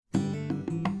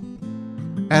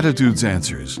Attitudes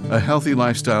Answers, a healthy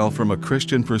lifestyle from a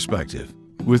Christian perspective,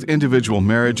 with individual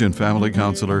marriage and family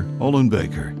counselor Olin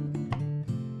Baker.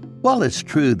 While it's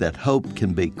true that hope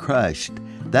can be crushed,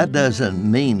 that doesn't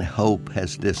mean hope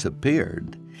has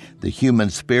disappeared. The human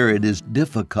spirit is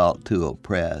difficult to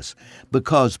oppress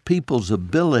because people's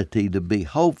ability to be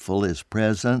hopeful is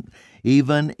present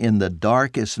even in the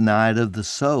darkest night of the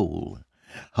soul.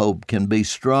 Hope can be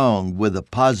strong with a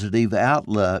positive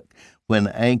outlook when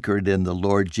anchored in the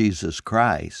Lord Jesus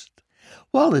Christ.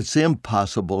 While it's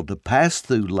impossible to pass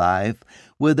through life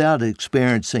without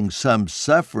experiencing some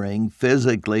suffering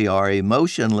physically or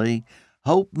emotionally,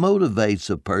 hope motivates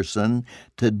a person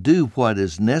to do what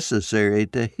is necessary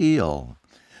to heal.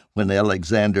 When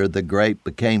Alexander the Great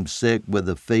became sick with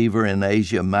a fever in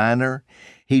Asia Minor,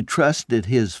 he trusted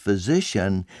his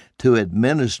physician to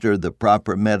administer the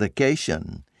proper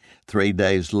medication. 3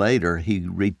 days later, he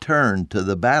returned to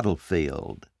the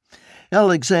battlefield.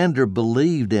 Alexander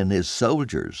believed in his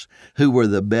soldiers, who were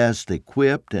the best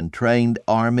equipped and trained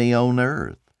army on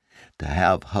earth. To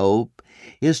have hope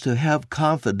is to have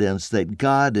confidence that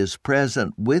God is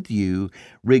present with you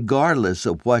regardless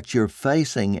of what you're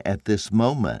facing at this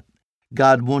moment.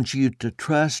 God wants you to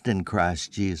trust in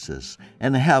Christ Jesus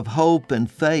and have hope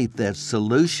and faith that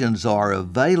solutions are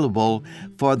available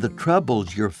for the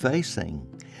troubles you're facing.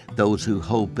 Those who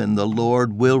hope in the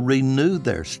Lord will renew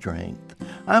their strength.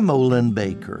 I'm Olin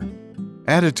Baker.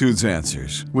 Attitudes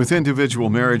Answers, with individual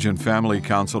marriage and family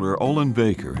counselor Olin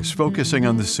Baker, is focusing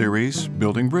on the series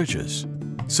Building Bridges.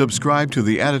 Subscribe to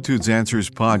the Attitudes Answers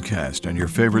podcast on your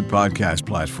favorite podcast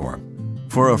platform.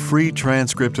 For a free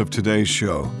transcript of today's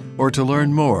show or to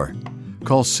learn more,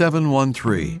 call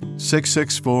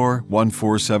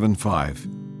 713-664-1475.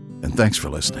 And thanks for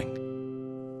listening.